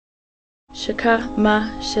Shaka ma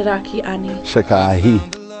shiraki ani. Shakaahi.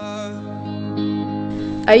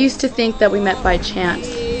 I used to think that we met by chance,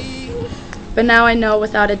 but now I know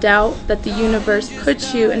without a doubt that the universe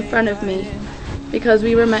put you in front of me because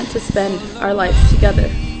we were meant to spend our lives together.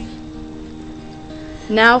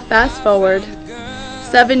 Now fast forward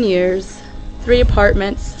 7 years, 3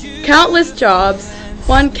 apartments, countless jobs,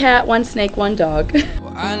 1 cat, 1 snake, 1 dog.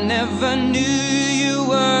 I never knew you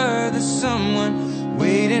were the someone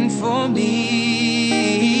waiting for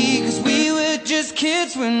me, 'cause we were just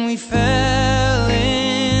kids when we fell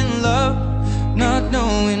in love, not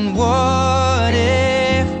knowing what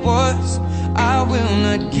it was. I will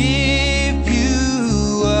not give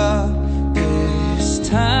you up this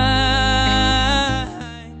time.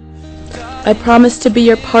 I promise to be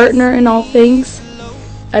your partner in all things.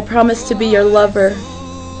 I promise to be your lover,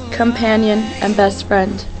 companion, and best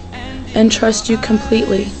friend, and trust you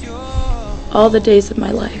completely all the days of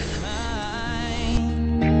my life.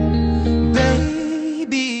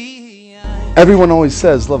 Everyone always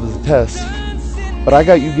says love is a test, but I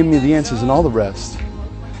got you giving me the answers and all the rest.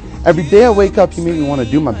 Every day I wake up, you make me want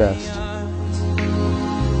to do my best.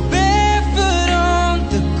 Barefoot on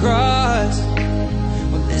the grass,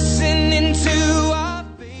 listening to our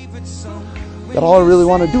favorite song. That all I really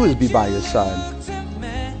want to do is be by your side.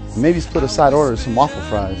 Maybe split a side order of some waffle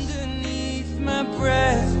fries. Beneath my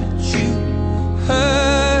breath, but you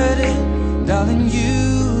heard it, darling.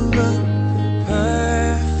 You look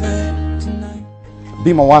perfect tonight.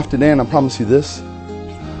 Be my wife today, and I promise you this: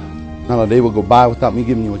 not a day will go by without me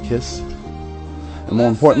giving you a kiss. And more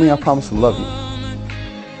importantly, I promise to love you.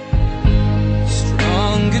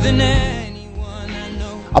 Stronger than anyone I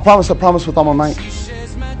know. I promise with all my might.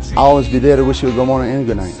 I'll always be there to wish you a good morning and a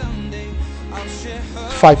good night.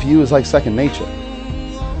 Fight for you is like second nature,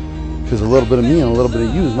 because a little bit of me and a little bit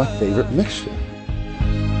of you is my favorite mixture.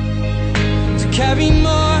 To carry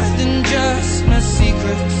more than just my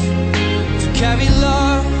secrets, to carry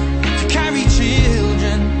love, to carry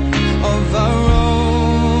children of our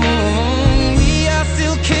own. We are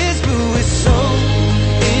still kids, but we're so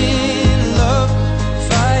in love,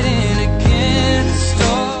 fighting against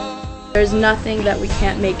all. There's nothing that we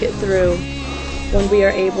can't make it through when we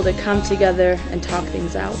are able to come together and talk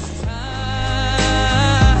things out.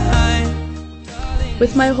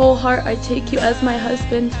 With my whole heart, I take you as my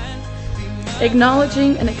husband,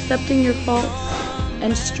 acknowledging and accepting your faults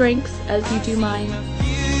and strengths as you do mine.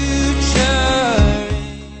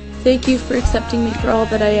 Thank you for accepting me for all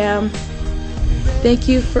that I am. Thank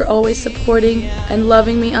you for always supporting and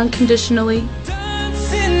loving me unconditionally.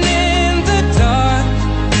 Dancing in the dark,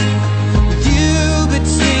 with you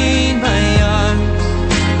between my arms,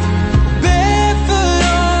 barefoot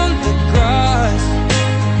on the grass,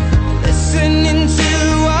 listening to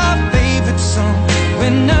our favorite song.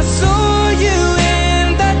 When I saw you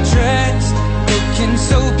in that dress, looking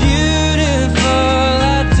so beautiful,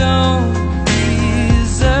 I don't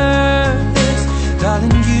deserve this,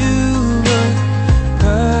 darling. You look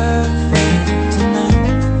perfect tonight.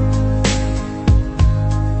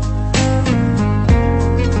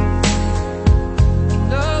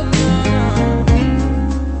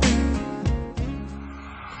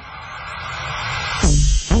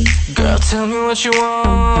 Girl, tell me what you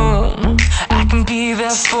want, I can be there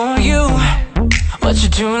for you. What you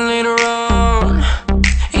doing later on,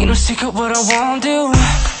 ain't no secret what I won't do.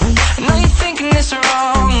 I know you're thinking it's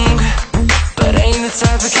wrong, but I ain't the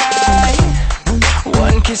type of guy.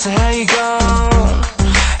 One kiss and how you gone,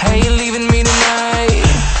 how you leaving me tonight.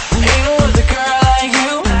 Ain't no other girl like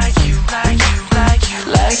you, like you, like you, like you,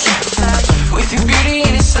 like you, like you. With your beauty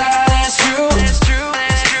and your style, that's true, that's true,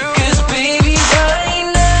 that's true. 'Cause baby, right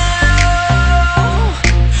now,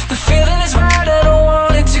 the feeling is right, I don't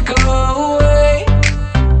want it to go away.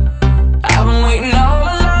 I've been waiting all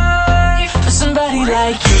my life for somebody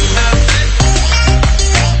like you.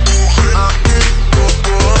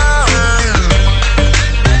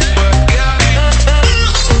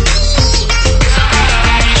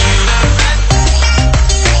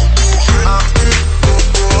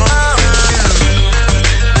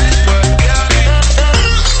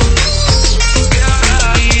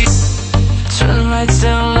 Turn the lights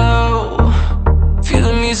down low, feel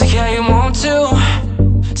the music how you want to.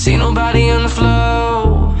 See nobody on the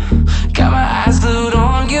floor, got my eyes glued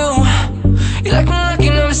on you. You like my lucky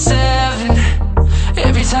number 7,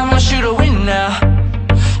 every time I shoot a win now.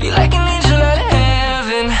 You like an angel out of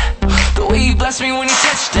heaven, the way you bless me when you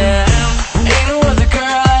touch down.